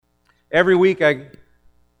Every week,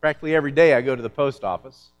 practically every day, I go to the post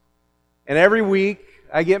office. And every week,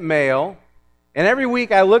 I get mail. And every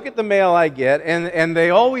week, I look at the mail I get, and they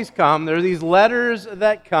always come. There are these letters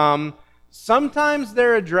that come. Sometimes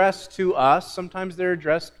they're addressed to us. Sometimes they're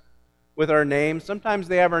addressed with our names. Sometimes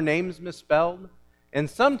they have our names misspelled. And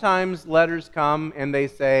sometimes letters come and they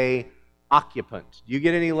say, occupant. Do you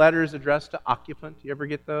get any letters addressed to occupant? You ever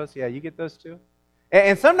get those? Yeah, you get those too?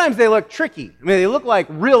 And sometimes they look tricky. I mean, they look like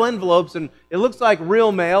real envelopes and it looks like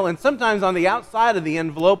real mail. And sometimes on the outside of the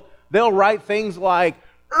envelope, they'll write things like,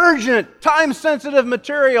 urgent, time-sensitive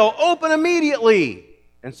material, open immediately.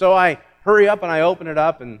 And so I hurry up and I open it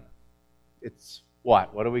up and it's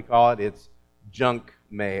what? What do we call it? It's junk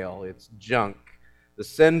mail. It's junk. The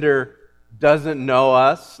sender doesn't know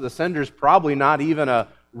us. The sender's probably not even a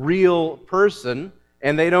real person,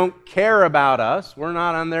 and they don't care about us. We're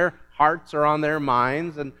not on their hearts or on their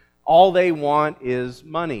minds, and all they want is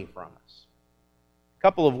money from us. A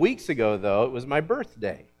couple of weeks ago, though, it was my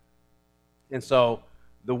birthday. And so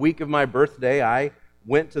the week of my birthday, I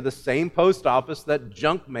went to the same post office that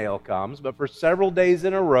junk mail comes, but for several days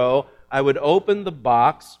in a row, I would open the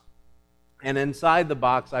box, and inside the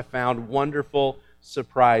box I found wonderful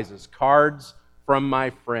surprises, cards from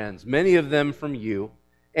my friends, many of them from you.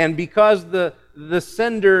 And because the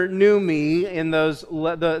sender knew me in those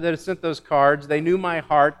that sent those cards, they knew my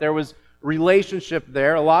heart. There was relationship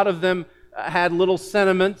there. A lot of them had little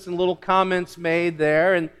sentiments and little comments made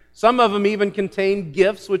there, and some of them even contained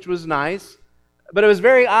gifts, which was nice. But it was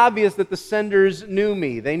very obvious that the senders knew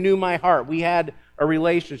me. They knew my heart. We had a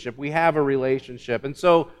relationship. We have a relationship. And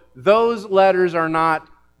so those letters are not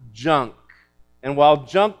junk. And while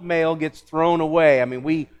junk mail gets thrown away, I mean,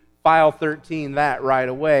 we file 13 that right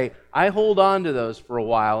away, I hold on to those for a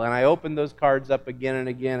while, and I open those cards up again and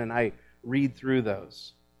again, and I read through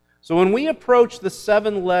those. So when we approach the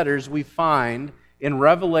 7 letters we find in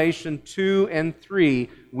Revelation 2 and 3,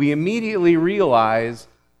 we immediately realize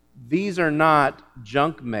these are not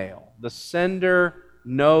junk mail. The sender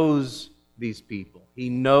knows these people. He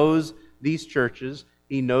knows these churches.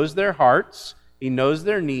 He knows their hearts. He knows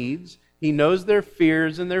their needs. He knows their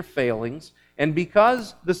fears and their failings. And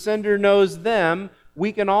because the sender knows them,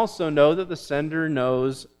 we can also know that the sender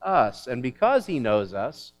knows us. And because he knows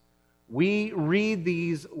us, we read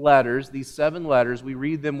these letters, these 7 letters, we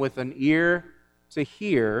read them with an ear to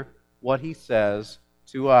hear what he says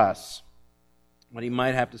to us, what he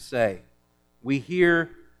might have to say. We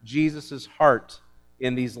hear Jesus' heart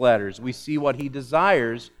in these letters. We see what he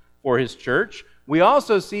desires for his church. We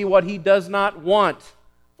also see what he does not want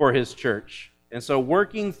for his church. And so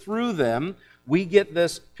working through them, we get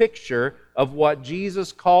this picture of what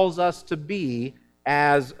Jesus calls us to be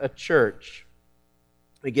as a church.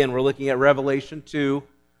 Again, we're looking at Revelation 2,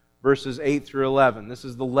 verses 8 through 11. This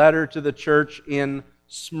is the letter to the church in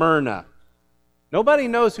Smyrna. Nobody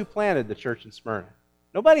knows who planted the church in Smyrna.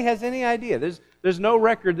 Nobody has any idea. There's no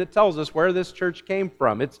record that tells us where this church came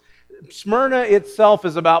from. Smyrna itself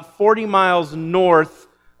is about 40 miles north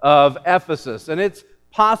of Ephesus, and it's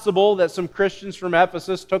possible that some Christians from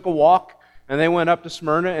Ephesus took a walk and they went up to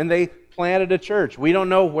Smyrna and they planted a church. We don't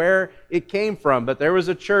know where it came from, but there was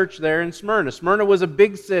a church there in Smyrna. Smyrna was a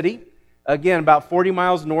big city, again, about 40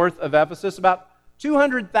 miles north of Ephesus, about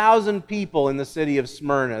 200,000 people in the city of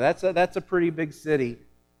Smyrna. That's a pretty big city.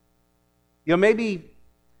 You know, maybe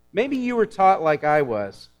you were taught like I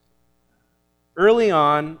was. Early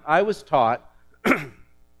on, I was taught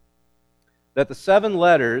that the 7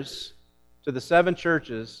 letters to the 7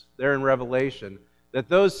 churches there in Revelation, that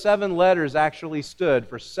those 7 letters actually stood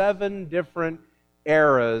for 7 different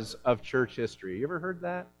eras of church history. You ever heard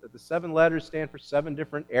that? That the 7 letters stand for 7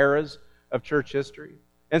 different eras of church history?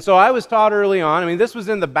 And so I was taught early on, I mean, this was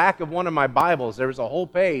in the back of one of my Bibles. There was a whole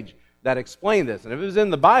page that explained this. And if it was in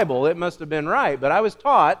the Bible, it must have been right. But I was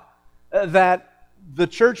taught that the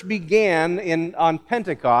church began on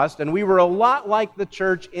Pentecost, and we were a lot like the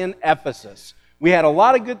church in Ephesus. We had a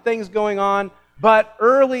lot of good things going on, but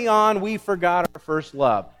early on we forgot our first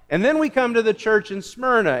love. And then we come to the church in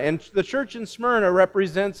Smyrna, and the church in Smyrna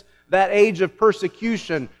represents that age of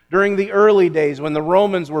persecution during the early days when the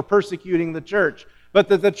Romans were persecuting the church. But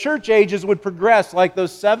that the church ages would progress like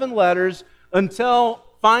those 7 letters until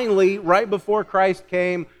finally, right before Christ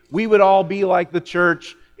came, we would all be like the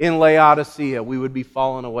church in Laodicea. We would be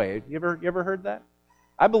fallen away. You ever heard that?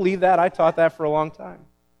 I believe that. I taught that for a long time.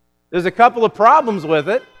 There's a couple of problems with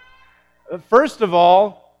it. First of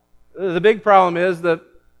all, the big problem is that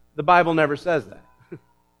the Bible never says that.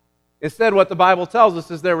 Instead, what the Bible tells us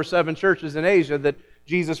is there were 7 churches in Asia that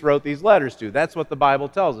Jesus wrote these letters to. That's what the Bible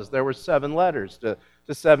tells us. There were 7 letters to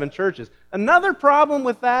 7 churches. Another problem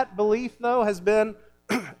with that belief, though, has been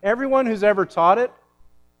everyone who's ever taught it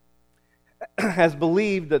has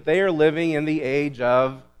believed that they are living in the age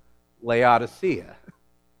of Laodicea.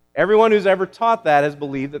 Everyone who's ever taught that has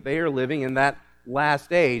believed that they are living in that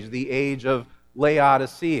last age, the age of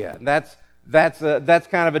Laodicea. And that's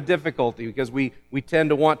kind of a difficulty because we tend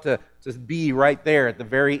to want to be right there at the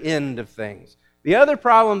very end of things. The other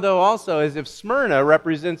problem, though, also is if Smyrna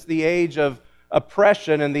represents the age of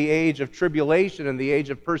oppression and the age of tribulation and the age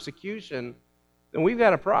of persecution, then we've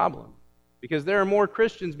got a problem because there are more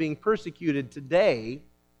Christians being persecuted today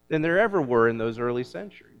than there ever were in those early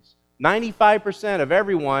centuries. 95% of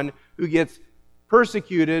everyone who gets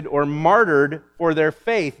persecuted or martyred for their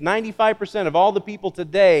faith, 95% of all the people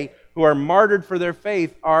today who are martyred for their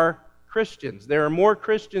faith are Christians. There are more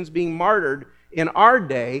Christians being martyred in our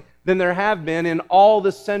day than there have been in all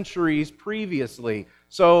the centuries previously.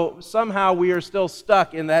 So somehow we are still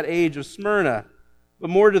stuck in that age of Smyrna. But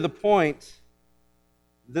more to the point,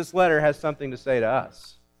 this letter has something to say to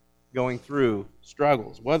us going through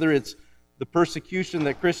struggles. Whether it's the persecution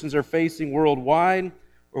that Christians are facing worldwide,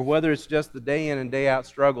 or whether it's just the day in and day out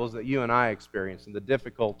struggles that you and I experience and the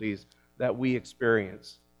difficulties that we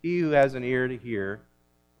experience. He who has an ear to hear,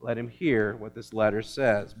 let him hear what this letter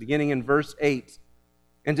says. Beginning in verse 8,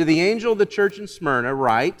 "And to the angel of the church in Smyrna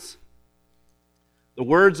write the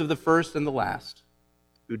words of the first and the last,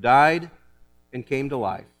 who died and came to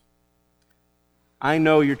life. I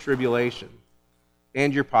know your tribulation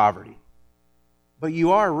and your poverty, but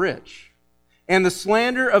you are rich, and the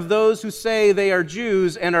slander of those who say they are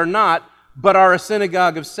Jews and are not, but are a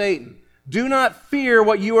synagogue of Satan. Do not fear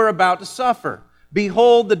what you are about to suffer.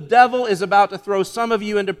 Behold, the devil is about to throw some of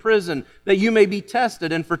you into prison, that you may be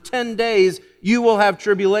tested, and for 10 days you will have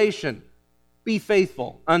tribulation. Be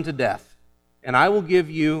faithful unto death, and I will give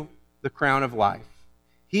you the crown of life.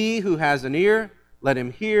 He who has an ear, let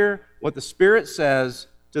him hear what the Spirit says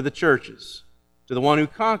to the churches. To the one who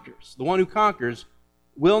conquers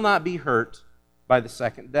will not be hurt by the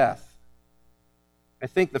second death." I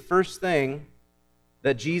think the first thing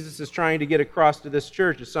that Jesus is trying to get across to this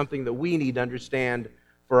church is something that we need to understand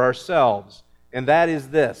for ourselves, and that is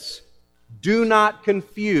this: do not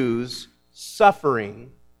confuse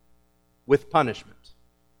suffering with punishment.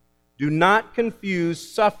 Do not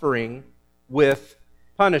confuse suffering with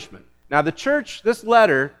punishment. Now, this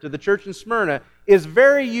letter to the church in Smyrna is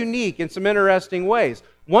very unique in some interesting ways.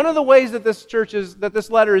 One of the ways that this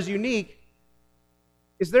letter is unique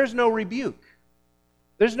is there's no rebuke.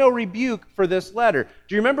 There's no rebuke for this letter.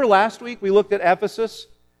 Do you remember last week we looked at Ephesus?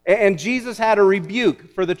 And Jesus had a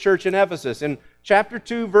rebuke for the church in Ephesus. In chapter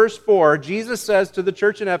 2, verse 4, Jesus says to the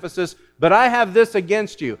church in Ephesus, "But I have this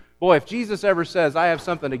against you." Boy, if Jesus ever says, "I have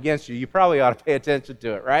something against you," you probably ought to pay attention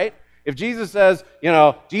to it, right? If Jesus says,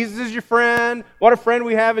 Jesus is your friend, what a friend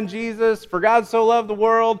we have in Jesus, for God so loved the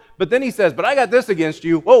world, but then he says, "But I got this against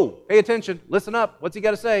you." Whoa, pay attention, listen up, what's he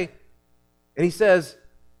got to say? And he says,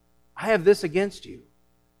 "I have this against you,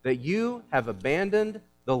 that you have abandoned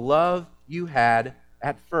the love you had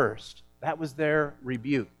at first." That was their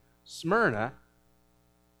rebuke. Smyrna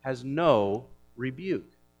has no rebuke.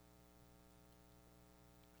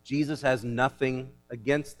 Jesus has nothing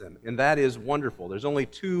against them, and that is wonderful. There's only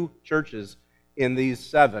 2 churches in these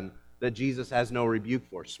 7 that Jesus has no rebuke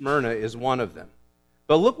for. Smyrna is one of them.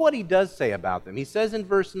 But look what he does say about them. He says in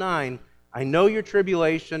verse 9, "I know your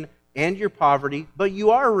tribulation and your poverty, but you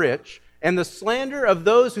are rich, and the slander of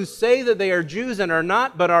those who say that they are Jews and are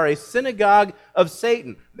not, but are a synagogue of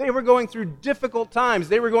Satan." They were going through difficult times.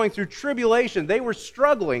 They were going through tribulation. They were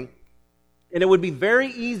struggling, and it would be very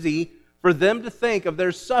easy for them to think of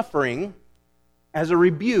their suffering as a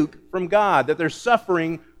rebuke from God, that their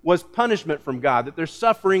suffering was punishment from God, that their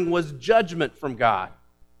suffering was judgment from God.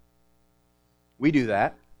 We do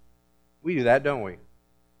that. We do that, don't we?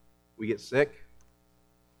 We get sick.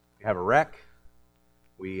 We have a wreck.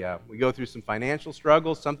 We go through some financial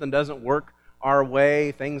struggles. Something doesn't work our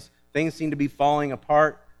way. Things seem to be falling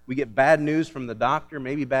apart. We get bad news from the doctor,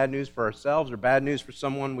 maybe bad news for ourselves or bad news for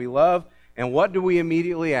someone we love. And what do we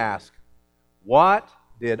immediately ask? What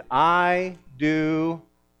did I do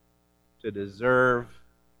to deserve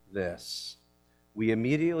this? We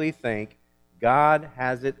immediately think, God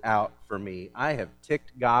has it out for me. I have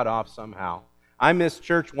ticked God off somehow. I missed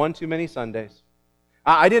church 1 too many Sundays.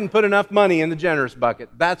 I didn't put enough money in the generous bucket.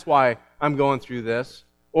 That's why I'm going through this.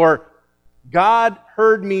 Or God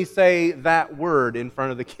heard me say that word in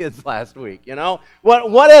front of the kids last week,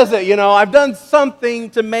 What is it? I've done something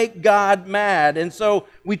to make God mad. And so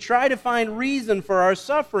we try to find reason for our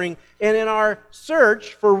suffering, and in our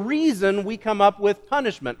search for reason, we come up with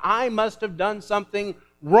punishment. I must have done something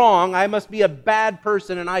wrong. I must be a bad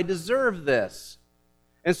person, and I deserve this.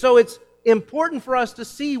 And so it's important for us to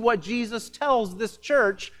see what Jesus tells this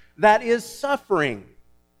church that is suffering.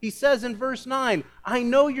 He says in verse 9, I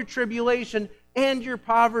know your tribulation and your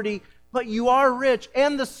poverty, but you are rich,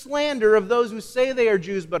 and the slander of those who say they are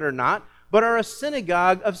Jews but are not, but are a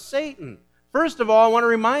synagogue of Satan. First of all, I want to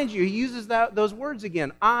remind you, he uses those words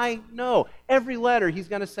again. I know. Every letter he's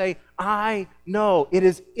going to say, I know. It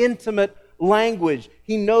is intimate language.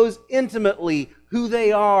 He knows intimately who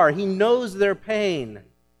they are. He knows their pain.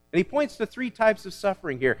 And he points to three types of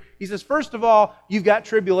suffering here. He says, first of all, you've got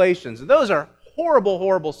tribulations. And those are horrible,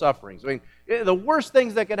 horrible sufferings. I mean, the worst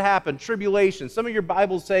things that could happen, tribulations. Some of your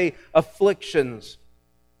Bibles say afflictions.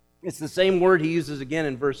 It's the same word he uses again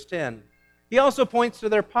in verse 10. He also points to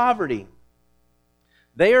their poverty.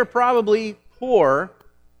 They are probably poor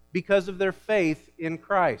because of their faith in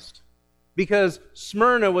Christ. Because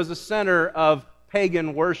Smyrna was a center of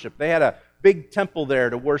pagan worship. They had a big temple there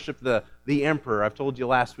to worship the emperor. I've told you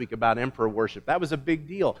last week about emperor worship. That was a big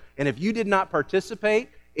deal. And if you did not participate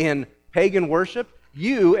in pagan worship,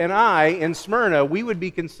 you and I in Smyrna, we would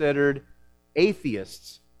be considered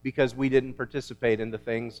atheists because we didn't participate in the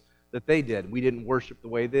things that they did. We didn't worship the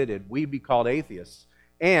way they did. We'd be called atheists,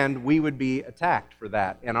 and we would be attacked for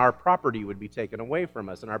that, and our property would be taken away from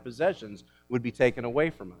us, and our possessions would be taken away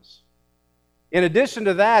from us. In addition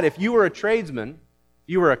to that, if you were a tradesman, if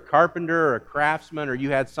you were a carpenter or a craftsman, or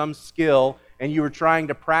you had some skill and you were trying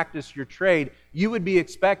to practice your trade, you would be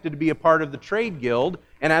expected to be a part of the trade guild.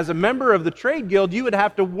 And as a member of the trade guild, you would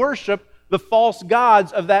have to worship the false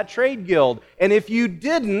gods of that trade guild. And if you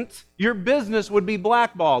didn't, your business would be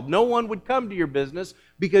blackballed. No one would come to your business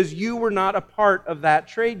because you were not a part of that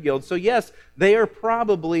trade guild. So yes, they are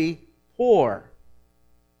probably poor.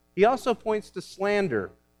 He also points to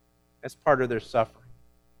slander as part of their suffering.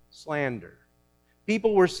 Slander.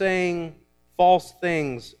 People were saying false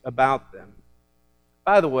things about them.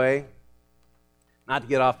 By the way, not to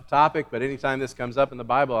get off the topic, but anytime this comes up in the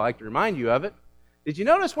Bible, I like to remind you of it. Did you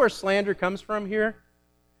notice where slander comes from here?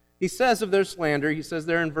 He says of their slander, he says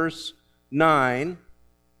there in verse 9,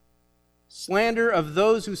 slander of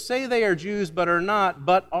those who say they are Jews but are not,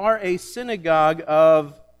 but are a synagogue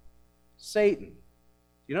of Satan. Do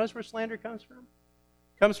you notice where slander comes from?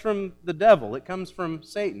 It comes from the devil. It comes from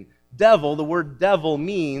Satan. Devil, the word devil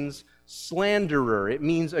means slanderer. It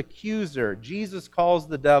means accuser. Jesus calls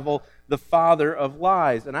the devil the father of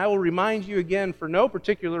lies. And I will remind you again, for no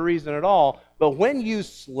particular reason at all, but when you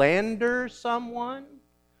slander someone,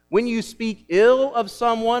 when you speak ill of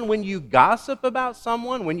someone, when you gossip about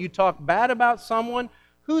someone, when you talk bad about someone,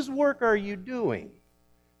 whose work are you doing?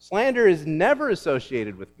 Slander is never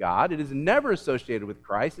associated with God. It is never associated with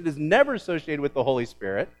Christ. It is never associated with the Holy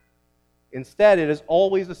Spirit. Instead, it is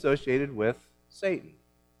always associated with Satan.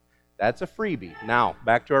 That's a freebie. Now,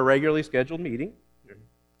 back to our regularly scheduled meeting.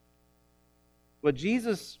 What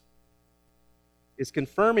Jesus is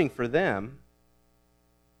confirming for them,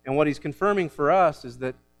 and what he's confirming for us, is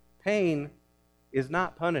that pain is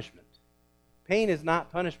not punishment. Pain is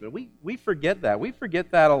not punishment. We forget that. We forget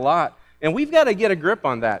that a lot. And we've got to get a grip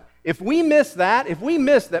on that. If we miss that, if we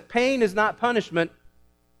miss that pain is not punishment,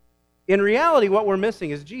 in reality what we're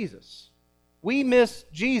missing is Jesus. We miss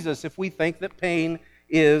Jesus if we think that pain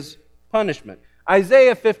is punishment.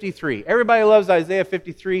 Isaiah 53. Everybody loves Isaiah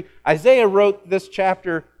 53. Isaiah wrote this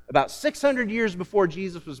chapter about 600 years before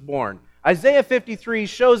Jesus was born. Isaiah 53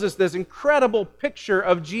 shows us this incredible picture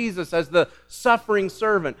of Jesus as the suffering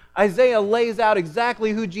servant. Isaiah lays out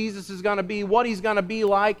exactly who Jesus is going to be, what he's going to be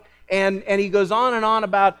like, and he goes on and on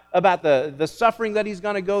about the suffering that he's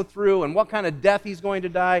going to go through and what kind of death he's going to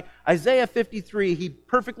die. Isaiah 53, he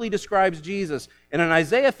perfectly describes Jesus. And in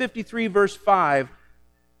Isaiah 53, verse 5,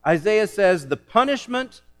 Isaiah says, "The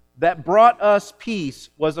punishment that brought us peace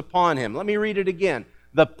was upon him." Let me read it again.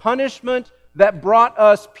 The punishment that brought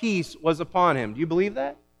us peace was upon him. Do you believe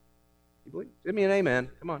that? You believe? Give me an amen.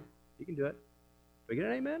 Come on. You can do it. Do I get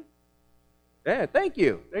an amen? Yeah, thank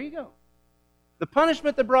you. There you go. The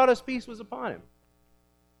punishment that brought us peace was upon him.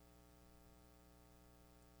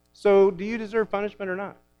 So, do you deserve punishment or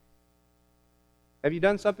not? Have you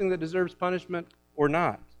done something that deserves punishment or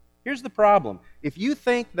not? Here's the problem. If you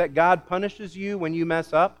think that God punishes you when you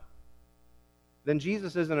mess up, then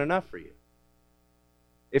Jesus isn't enough for you.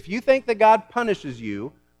 If you think that God punishes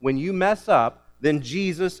you when you mess up, then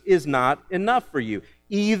Jesus is not enough for you.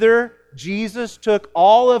 Either Jesus took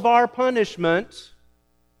all of our punishment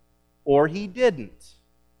or he didn't.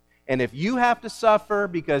 And if you have to suffer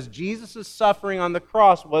because Jesus' suffering on the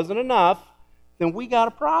cross wasn't enough, then we got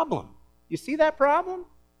a problem. You see that problem?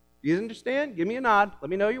 You understand? Give me a nod. Let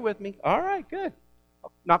me know you're with me. All right, good.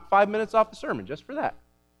 I'll knock 5 minutes off the sermon just for that.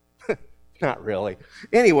 Not really.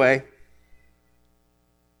 Anyway,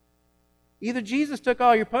 either Jesus took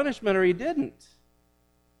all your punishment or he didn't.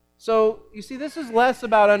 So, you see, this is less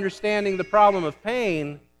about understanding the problem of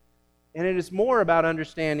pain, and it is more about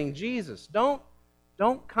understanding Jesus. Don't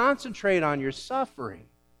concentrate on your suffering.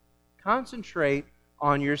 Concentrate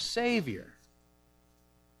on your Savior.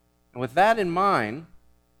 And with that in mind,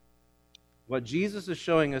 what Jesus is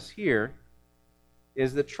showing us here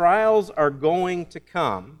is that trials are going to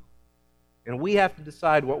come, and we have to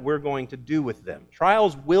decide what we're going to do with them.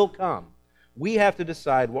 Trials will come. We have to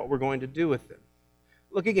decide what we're going to do with them.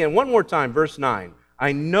 Look again, one more time, verse 9.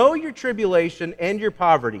 I know your tribulation and your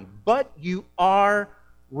poverty, but you are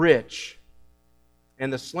rich.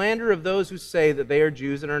 And the slander of those who say that they are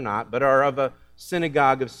Jews and are not, but are of a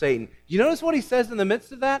synagogue of Satan. Do you notice what he says in the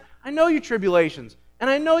midst of that? I know your tribulations, and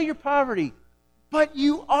I know your poverty, but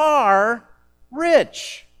you are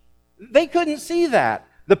rich. They couldn't see that.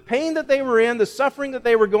 The pain that they were in, the suffering that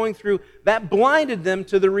they were going through, that blinded them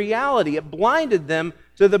to the reality. It blinded them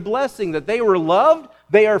to the blessing that they were loved,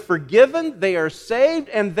 they are forgiven, they are saved,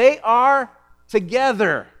 and they are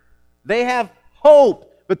together. They have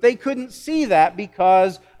hope, but they couldn't see that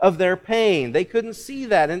because of their pain. They couldn't see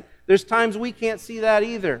that, and there's times we can't see that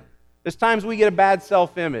either. There's times we get a bad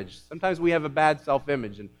self-image. Sometimes we have a bad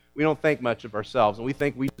self-image, and we don't think much of ourselves, and we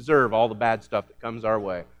think we deserve all the bad stuff that comes our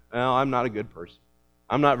way. Well, I'm not a good person.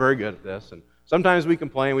 I'm not very good at this. And sometimes we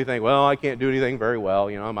complain. We think, well, I can't do anything very well.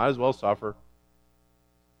 I might as well suffer.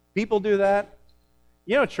 People do that.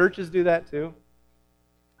 Churches do that too.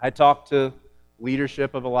 I talk to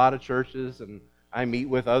leadership of a lot of churches, and I meet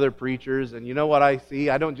with other preachers, and you know what I see?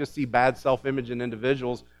 I don't just see bad self-image in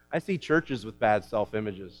individuals. I see churches with bad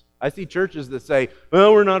self-images. I see churches that say,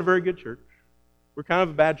 well, we're not a very good church. We're kind of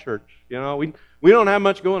a bad church. We don't have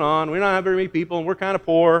much going on. We don't have very many people, and we're kind of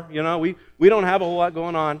poor. We don't have a whole lot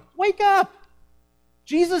going on. Wake up!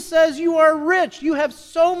 Jesus says you are rich. You have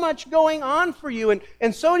so much going on for you,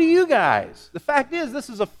 and so do you guys. The fact is, this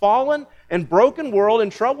is a fallen and broken world,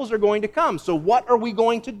 and troubles are going to come. So what are we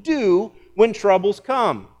going to do when troubles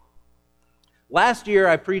come? Last year,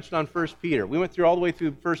 I preached on 1 Peter. We went all the way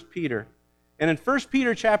through 1 Peter. And in 1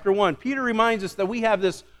 Peter chapter 1, Peter reminds us that we have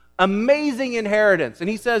this amazing inheritance. And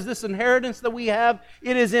he says this inheritance that we have,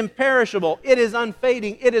 it is imperishable, it is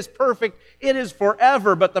unfading, it is perfect, it is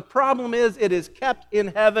forever. But the problem is it is kept in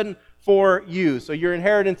heaven for you. So your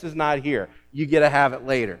inheritance is not here. You get to have it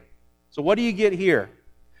later. So what do you get here?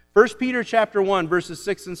 1 Peter chapter 1, verses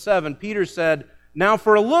 6 and 7, Peter said, now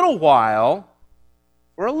for a little while,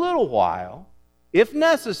 if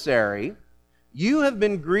necessary, you have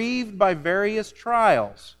been grieved by various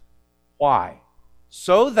trials. Why?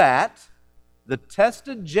 So that the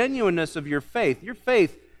tested genuineness of your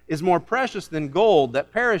faith is more precious than gold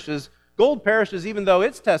that perishes. Gold perishes even though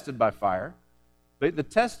it's tested by fire. But the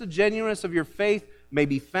tested genuineness of your faith may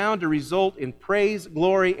be found to result in praise,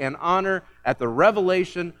 glory, and honor at the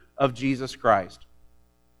revelation of Jesus Christ.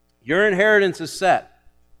 Your inheritance is set.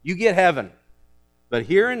 You get heaven. But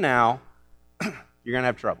here and now, you're going to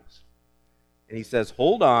have troubles. And he says,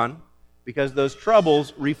 hold on, because those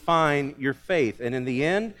troubles refine your faith. And in the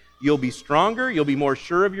end, you'll be stronger, you'll be more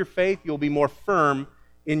sure of your faith, you'll be more firm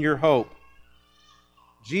in your hope.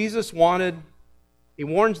 Jesus he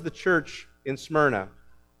warns the church in Smyrna.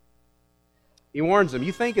 He warns them,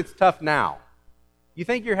 you think it's tough now. You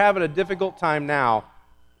think you're having a difficult time now.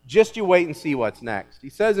 Just you wait and see what's next. He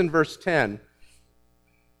says in verse 10,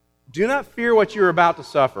 do not fear what you are about to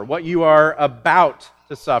suffer, what you are about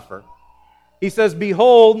to suffer. He says,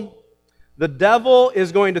 behold, the devil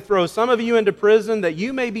is going to throw some of you into prison that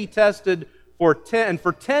you may be tested for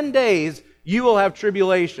 10 days you will have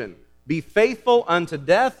tribulation. Be faithful unto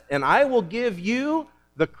death, and I will give you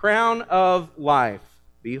the crown of life.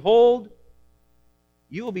 Behold,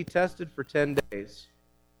 you will be tested for 10 days.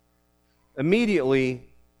 Immediately,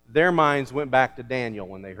 their minds went back to Daniel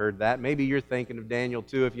when they heard that. Maybe you're thinking of Daniel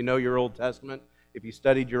too if you know your Old Testament, if you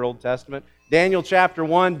studied your Old Testament. Daniel chapter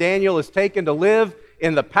 1, Daniel is taken to live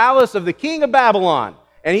in the palace of the king of Babylon.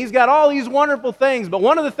 And he's got all these wonderful things, but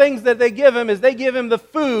one of the things that they give him is they give him the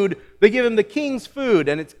food. They give him the king's food,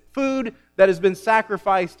 and it's food that has been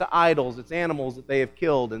sacrificed to idols. It's animals that they have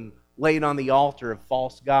killed and laid on the altar of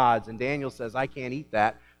false gods. And Daniel says, I can't eat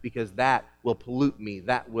that because that will pollute me.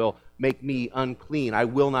 That will make me unclean. I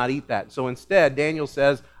will not eat that. So instead, Daniel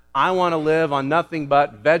says, I want to live on nothing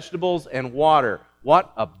but vegetables and water.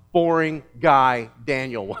 What a boring guy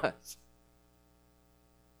Daniel was.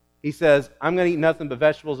 He says, I'm going to eat nothing but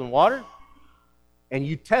vegetables and water, and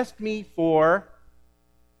you test me for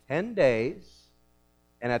 10 days,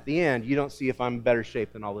 and at the end, you don't see if I'm in better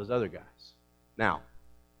shape than all those other guys. Now,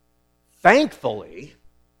 thankfully,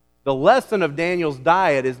 the lesson of Daniel's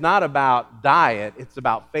diet is not about diet, it's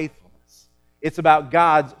about faithfulness. It's about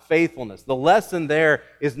God's faithfulness. The lesson there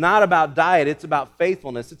is not about diet, it's about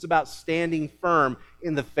faithfulness. It's about standing firm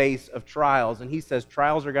in the face of trials. And he says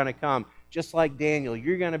trials are going to come. Just like Daniel,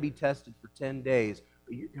 you're going to be tested for 10 days,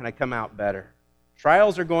 but you're going to come out better.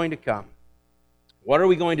 Trials are going to come. What are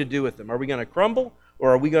we going to do with them? Are we going to crumble,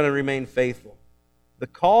 or are we going to remain faithful? The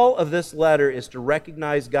call of this letter is to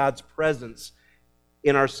recognize God's presence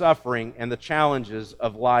in our suffering and the challenges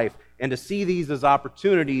of life, and to see these as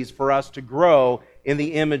opportunities for us to grow in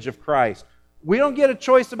the image of Christ. We don't get a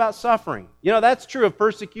choice about suffering. You know, that's true of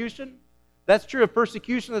persecution. That's true of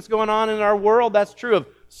persecution that's going on in our world. That's true of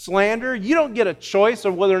slander. You don't get a choice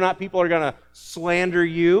of whether or not people are going to slander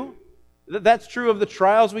you. That's true of the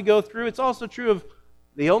trials we go through. It's also true of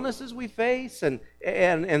the illnesses we face and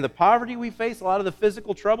the poverty we face, a lot of the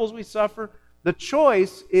physical troubles we suffer. The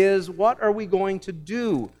choice is, what are we going to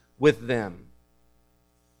do with them?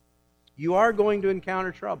 You are going to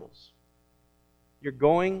encounter troubles. You're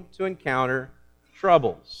going to encounter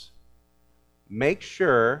troubles. Make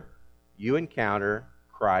sure you encounter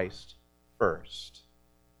Christ first.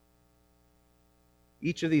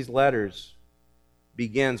 Each of these letters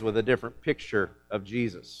begins with a different picture of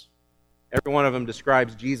Jesus. Every one of them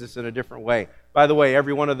describes Jesus in a different way. By the way,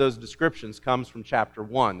 every one of those descriptions comes from chapter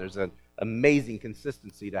 1. There's an amazing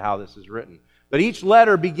consistency to how this is written. But each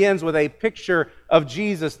letter begins with a picture of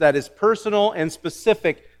Jesus that is personal and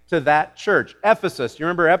specific to that church. Ephesus, you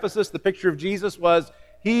remember Ephesus? The picture of Jesus was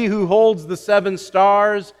he who holds the 7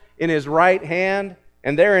 stars in his right hand.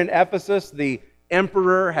 And there in Ephesus, the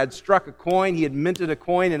emperor had struck a coin. He had minted a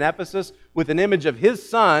coin in Ephesus with an image of his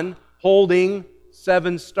son holding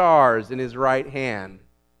 7 stars in his right hand.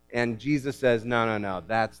 And Jesus says, no,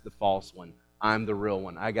 that's the false one. I'm the real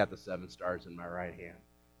one. I got the 7 stars in my right hand.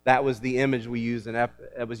 That was the image we used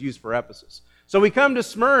it was used for Ephesus. So we come to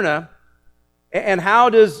Smyrna, and how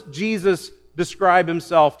does Jesus describe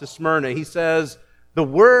himself to Smyrna? He says, the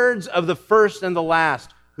words of the first and the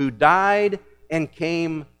last, who died and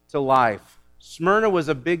came to life. Smyrna was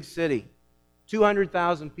a big city,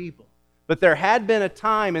 200,000 people. But there had been a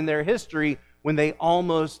time in their history when they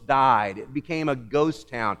almost died. It became a ghost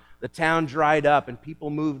town. The town dried up and people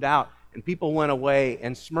moved out and people went away,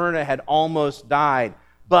 and Smyrna had almost died.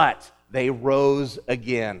 But they rose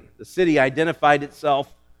again. The city identified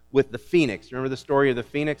itself with the phoenix. Remember the story of the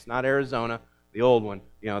phoenix? Not Arizona, the old one.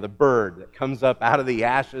 You know, the bird that comes up out of the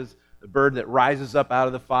ashes, the bird that rises up out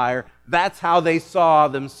of the fire. That's how they saw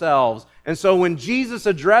themselves. And so when Jesus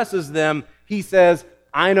addresses them, he says,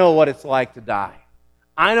 I know what it's like to die.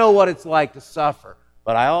 I know what it's like to suffer,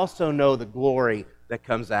 but I also know the glory that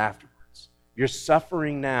comes afterwards. You're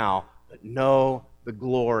suffering now, but know the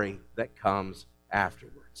glory that comes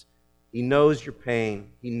afterwards. He knows your pain.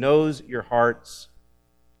 He knows your hearts.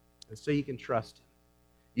 And so you can trust him.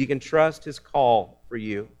 You can trust his call for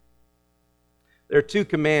you. There are 2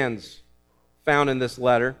 commands found in this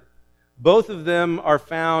letter. Both of them are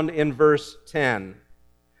found in verse 10.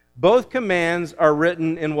 Both commands are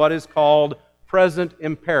written in what is called present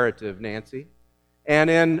imperative, Nancy. And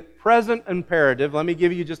in present imperative, let me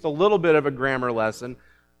give you just a little bit of a grammar lesson.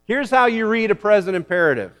 Here's how you read a present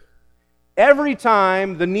imperative. Every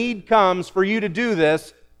time the need comes for you to do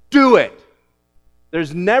this, do it.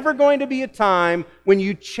 There's never going to be a time when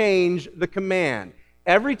you change the command.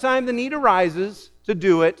 Every time the need arises to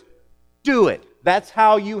do it, do it. That's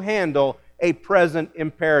how you handle a present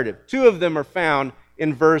imperative. 2 of them are found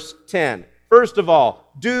in verse 10. First of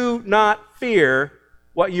all, do not fear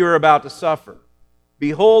what you're about to suffer.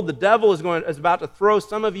 Behold, the devil is about to throw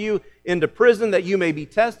some of you into prison that you may be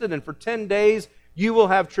tested, and for 10 days you will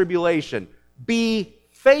have tribulation. Be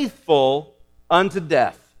faithful unto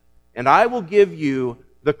death, and I will give you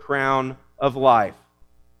the crown of life.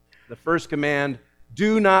 The first command,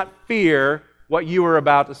 do not fear what you are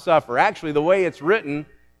about to suffer. Actually, the way it's written,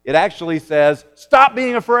 it actually says, stop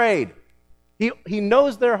being afraid. He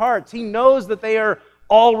knows their hearts. He knows that they are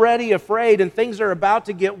already afraid and things are about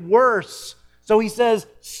to get worse. So he says,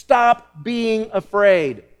 stop being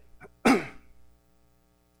afraid.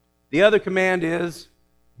 The other command is,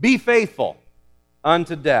 be faithful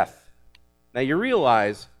unto death. Now you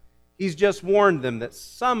realize he's just warned them that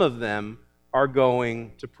some of them are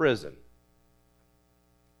going to prison.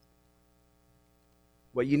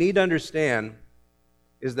 What you need to understand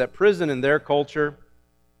is that prison in their culture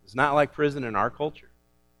is not like prison in our culture.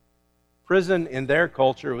 Prison in their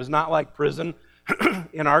culture was not like prison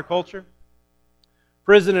in our culture.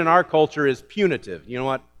 Prison in our culture is punitive. You know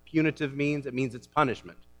what punitive means? It means it's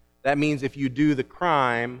punishment. That means if you do the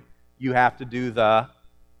crime, you have to do the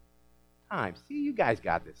time. See, you guys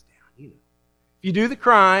got this down. You know. If you do the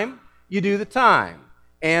crime, you do the time.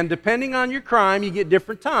 And depending on your crime, you get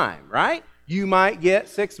different time, right? You might get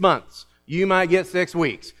 6 months. You might get 6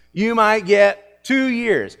 weeks. You might get 2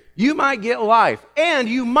 years. You might get life. And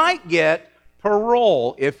you might get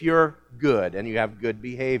parole if you're good and you have good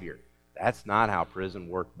behavior. That's not how prison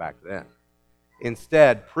worked back then.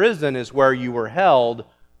 Instead, prison is where you were held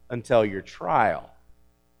until your trial.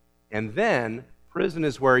 And then, prison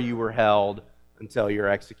is where you were held until your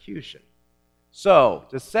execution. So,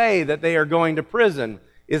 to say that they are going to prison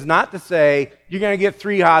is not to say, you're going to get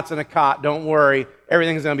 3 hots and a cot, don't worry,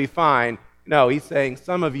 everything's going to be fine. No, he's saying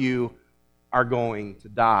some of you are going to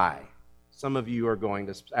die. Some of you are going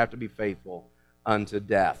to have to be faithful unto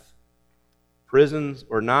death. Prisons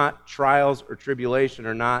or not, trials or tribulation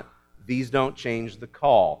or not, these don't change the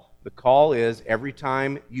call. The call is every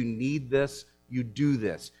time you need this, you do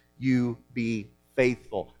this. You be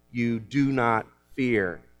faithful. You do not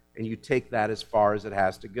fear. And you take that as far as it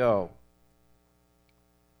has to go.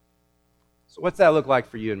 So what's that look like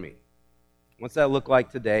for you and me? What's that look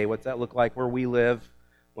like today? What's that look like where we live?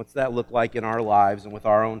 What's that look like in our lives and with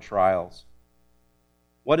our own trials?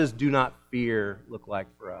 What does do not fear look like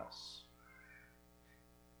for us?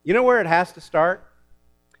 You know where it has to start?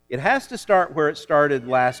 It has to start where it started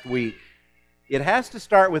last week. It has to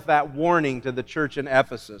start with that warning to the church in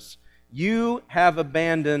Ephesus. You have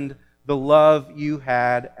abandoned the love you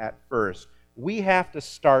had at first. We have to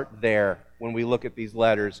start there when we look at these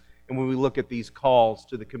letters and when we look at these calls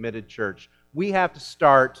to the committed church. We have to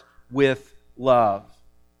start with love.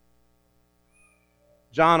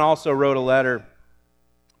 John also wrote a letter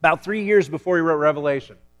about 3 years before he wrote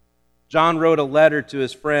Revelation. John wrote a letter to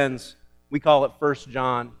his friends. We call it 1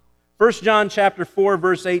 John. 1 John chapter 4,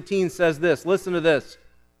 verse 18 says this. Listen to this.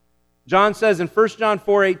 John says in 1 John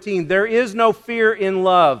 4:18, there is no fear in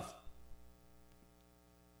love.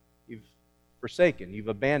 You've forsaken, you've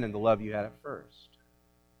abandoned the love you had at first.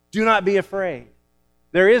 Do not be afraid.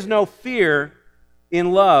 There is no fear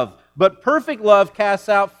in love, but perfect love casts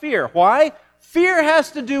out fear. Why? Fear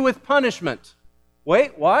has to do with punishment.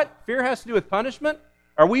 Wait, what? Fear has to do with punishment?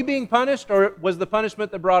 Are we being punished, or was the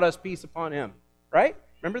punishment that brought us peace upon him? Right?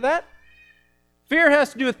 Remember that? Fear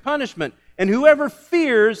has to do with punishment. And whoever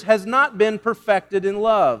fears has not been perfected in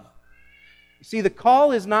love. You see, the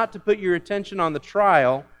call is not to put your attention on the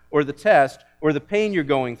trial or the test or the pain you're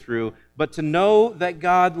going through, but to know that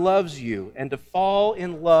God loves you and to fall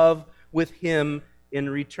in love with Him in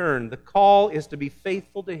return. The call is to be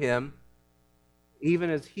faithful to Him, even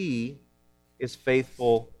as He is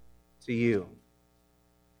faithful to you.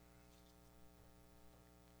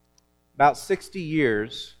 About 60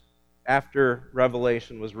 years after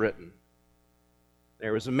Revelation was written,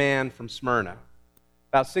 there was a man from Smyrna.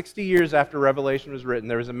 About 60 years after Revelation was written,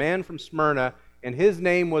 there was a man from Smyrna, and his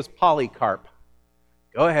name was Polycarp.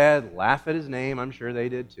 Go ahead, laugh at his name. I'm sure they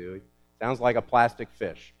did too. It sounds like a plastic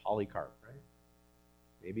fish, Polycarp, right?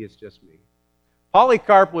 Maybe it's just me.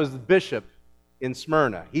 Polycarp was the bishop in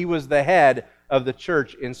Smyrna. He was the head of the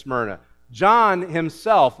church in Smyrna. John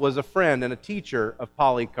himself was a friend and a teacher of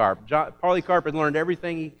Polycarp. Polycarp had learned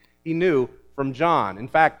everything he knew from John. In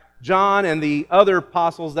fact, John and the other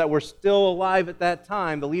apostles that were still alive at that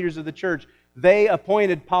time, the leaders of the church, they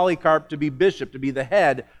appointed Polycarp to be bishop, to be the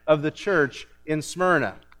head of the church in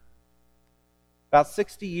Smyrna. About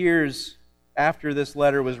 60 years after this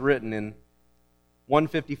letter was written in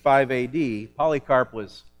 155 AD, Polycarp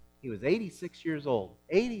was 86 years old.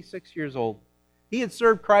 86 years old. He had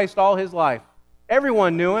served Christ all his life.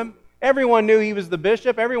 Everyone knew him. Everyone knew he was the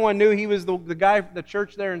bishop. Everyone knew he was the guy from the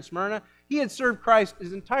church there in Smyrna. He had served Christ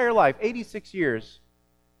his entire life, 86 years.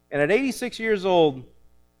 And at 86 years old,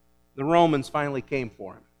 the Romans finally came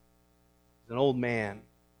for him. He's an old man,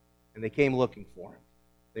 and they came looking for him.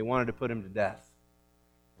 They wanted to put him to death.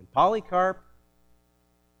 And Polycarp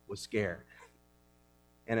was scared.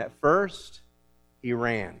 And at first, he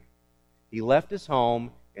ran. He left his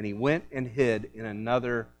home, and he went and hid in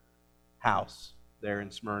another house there in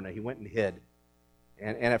Smyrna. He went and hid.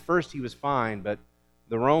 And at first, he was fine, but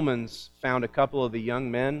the Romans found a couple of the young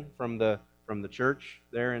men from the church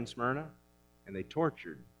there in Smyrna, and they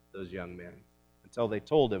tortured those young men until they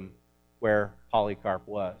told him where Polycarp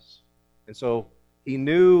was. And so he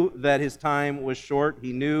knew that his time was short.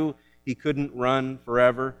 He knew he couldn't run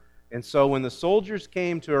forever. And so when the soldiers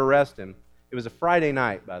came to arrest him, it was a Friday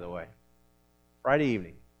night, by the way, Friday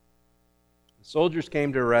evening. The soldiers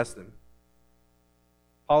came to arrest him.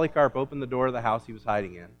 Polycarp opened the door of the house he was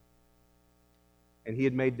hiding in, and he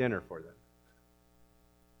had made dinner for them.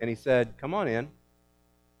 And he said, "Come on in,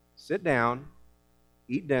 sit down,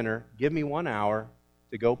 eat dinner, give me 1 hour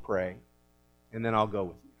to go pray, and then I'll go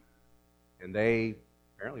with you." And they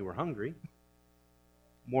apparently were hungry.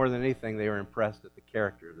 More than anything, they were impressed at the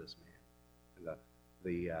character of this man and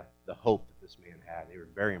the hope that this man had. They were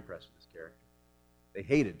very impressed with his character. They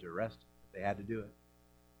hated to arrest him, but they had to do it.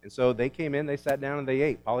 And so they came in, they sat down, and they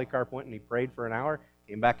ate. Polycarp went and he prayed for an hour,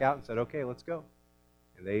 came back out and said, "Okay, let's go."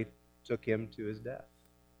 And they took him to his death.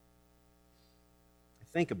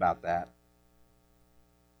 Think about that.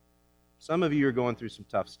 Some of you are going through some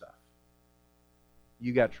tough stuff.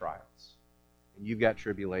 You got trials, and you've got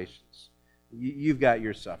tribulations. You've got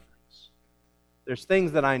your sufferings. There's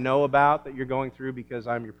things that I know about that you're going through because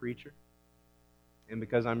I'm your preacher and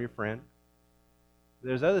because I'm your friend.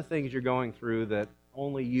 There's other things you're going through that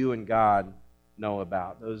only you and God know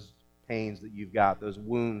about, those pains that you've got, those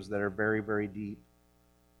wounds that are very, very deep.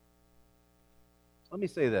 Let me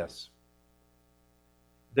say this.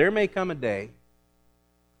 There may come a day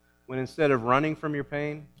when instead of running from your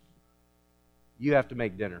pain, you have to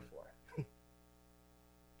make dinner for it.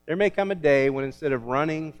 There may come a day when instead of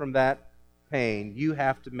running from that pain, you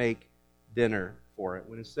have to make dinner for it.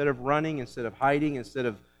 When instead of running, instead of hiding, instead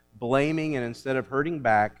of blaming, and instead of hurting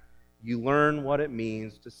back, you learn what it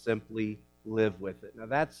means to simply live with it. Now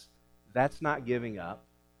that's not giving up,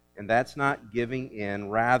 and that's not giving in.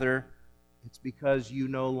 Rather, it's because you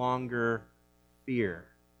no longer fear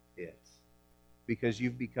it, because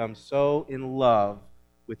you've become so in love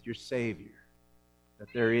with your Savior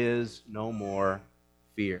that there is no more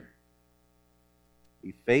fear.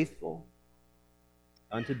 Be faithful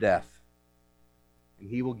unto death, and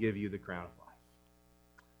He will give you the crown of life.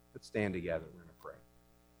 Let's stand together. We're going to pray.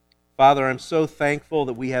 Father, I'm so thankful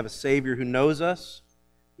that we have a Savior who knows us.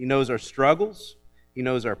 He knows our struggles. He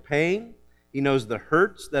knows our pain. He knows the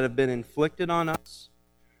hurts that have been inflicted on us.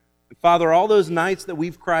 And Father, all those nights that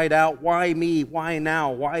we've cried out, "Why me? Why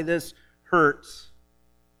now? Why this hurts?"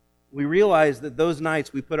 We realize that those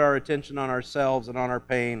nights we put our attention on ourselves and on our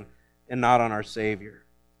pain and not on our Savior,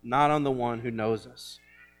 not on the one who knows us.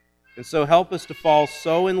 And so help us to fall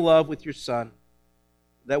so in love with your Son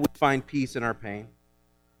that we find peace in our pain.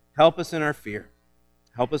 Help us in our fear.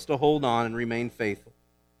 Help us to hold on and remain faithful.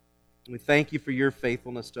 We thank you for your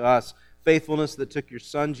faithfulness to us, faithfulness that took your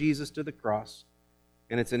Son Jesus to the cross.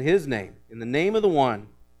 And it's in His name, in the name of the one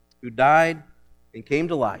who died and came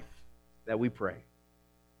to life, that we pray.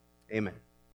 Amen.